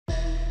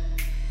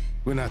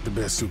We're not the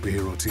best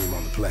superhero team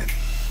on the planet.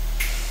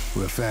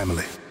 We're a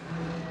family.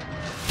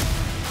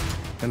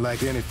 And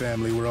like any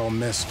family, we're all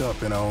messed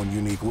up in our own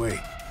unique way.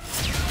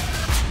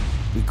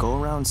 We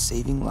go around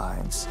saving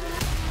lives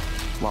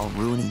while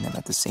ruining them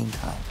at the same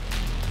time.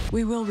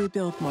 We will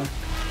rebuild, Mark.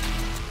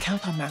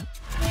 Count on that.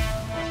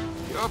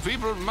 Your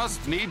people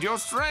must need your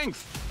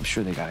strength. I'm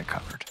sure they got it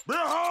covered.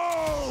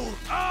 Behold!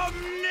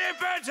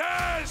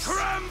 Omnipotence!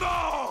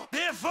 Tremble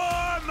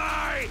before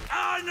my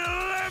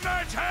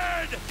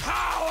unlimited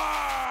power!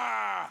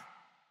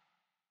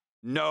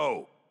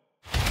 No.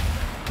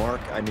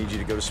 Mark, I need you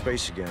to go to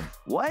space again.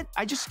 What?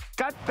 I just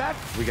got back.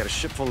 We got a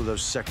ship full of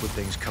those Sequid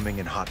things coming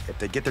in hot. If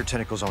they get their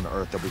tentacles on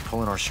Earth, they'll be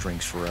pulling our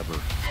strings forever.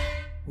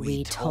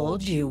 We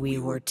told you we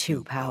were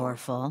too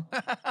powerful.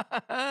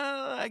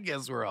 I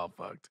guess we're all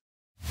fucked.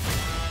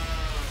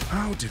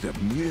 How did a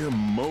mere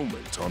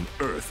moment on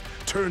Earth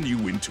turn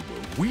you into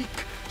a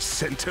weak,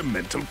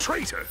 sentimental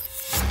traitor?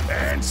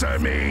 Answer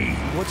me!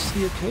 What's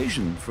the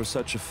occasion for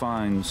such a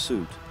fine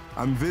suit?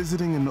 I'm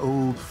visiting an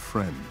old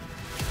friend.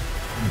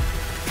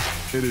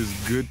 It is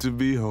good to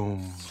be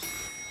home.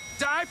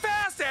 Die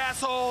fast,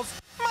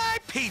 assholes! My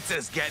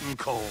pizza's getting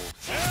cold.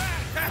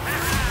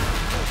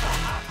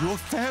 Your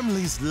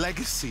family's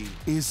legacy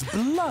is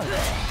blood.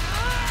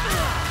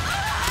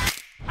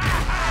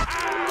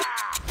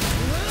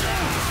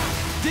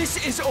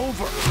 This is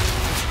over.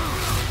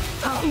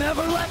 I'll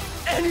never let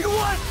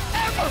anyone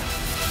ever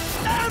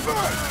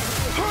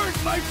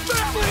hurt my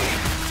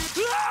family!